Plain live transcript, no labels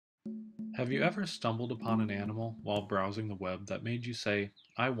Have you ever stumbled upon an animal while browsing the web that made you say,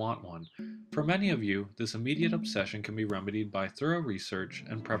 I want one? For many of you, this immediate obsession can be remedied by thorough research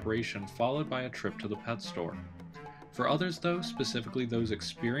and preparation followed by a trip to the pet store. For others, though, specifically those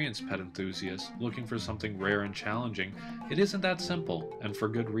experienced pet enthusiasts looking for something rare and challenging, it isn't that simple, and for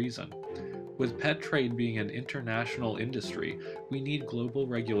good reason. With pet trade being an international industry, we need global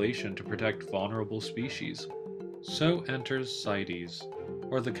regulation to protect vulnerable species. So enters CITES,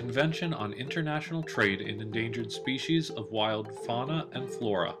 or the Convention on International Trade in Endangered Species of Wild Fauna and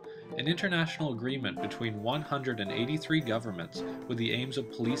Flora, an international agreement between 183 governments with the aims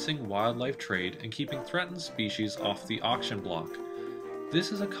of policing wildlife trade and keeping threatened species off the auction block.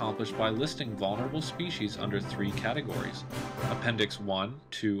 This is accomplished by listing vulnerable species under three categories: Appendix 1,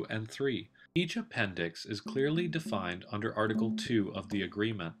 2, and 3. Each appendix is clearly defined under Article 2 of the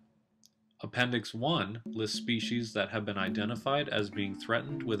agreement. Appendix 1 lists species that have been identified as being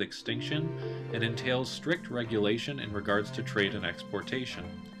threatened with extinction and entails strict regulation in regards to trade and exportation.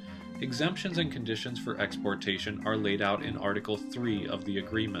 Exemptions and conditions for exportation are laid out in Article 3 of the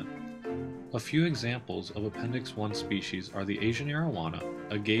agreement. A few examples of Appendix 1 species are the Asian arowana,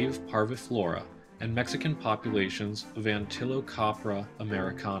 agave parviflora, and Mexican populations of Antilocapra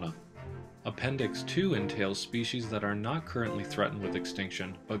americana. Appendix 2 entails species that are not currently threatened with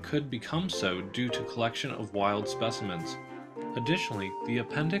extinction, but could become so due to collection of wild specimens. Additionally, the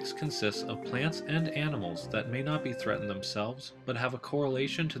appendix consists of plants and animals that may not be threatened themselves, but have a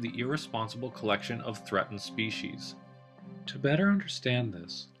correlation to the irresponsible collection of threatened species. To better understand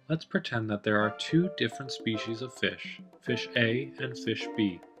this, let's pretend that there are two different species of fish, fish A and fish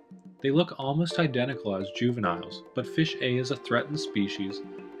B. They look almost identical as juveniles, but fish A is a threatened species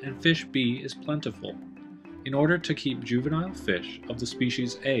and fish B is plentiful. In order to keep juvenile fish of the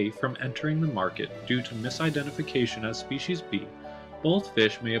species A from entering the market due to misidentification as species B, both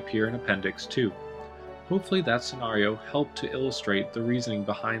fish may appear in Appendix 2. Hopefully that scenario helped to illustrate the reasoning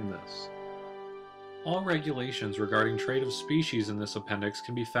behind this. All regulations regarding trade of species in this appendix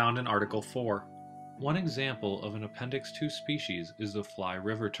can be found in Article 4. One example of an Appendix 2 species is the fly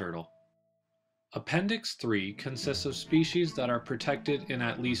river turtle. Appendix 3 consists of species that are protected in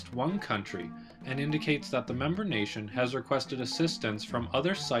at least one country and indicates that the member nation has requested assistance from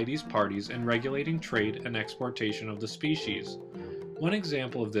other CITES parties in regulating trade and exportation of the species. One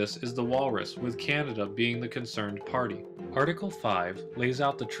example of this is the walrus, with Canada being the concerned party. Article 5 lays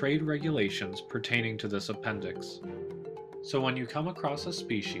out the trade regulations pertaining to this appendix. So when you come across a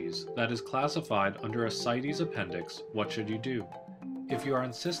species that is classified under a CITES appendix, what should you do? If you are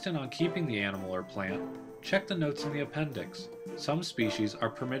insistent on keeping the animal or plant, check the notes in the appendix. Some species are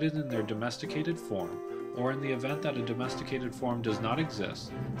permitted in their domesticated form, or in the event that a domesticated form does not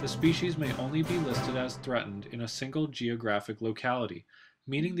exist, the species may only be listed as threatened in a single geographic locality,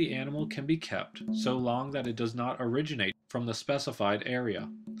 meaning the animal can be kept so long that it does not originate from the specified area.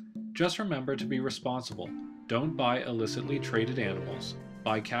 Just remember to be responsible. Don't buy illicitly traded animals.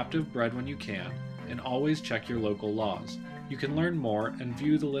 Buy captive bred when you can, and always check your local laws. You can learn more and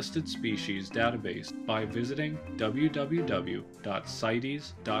view the listed species database by visiting www.cites.org.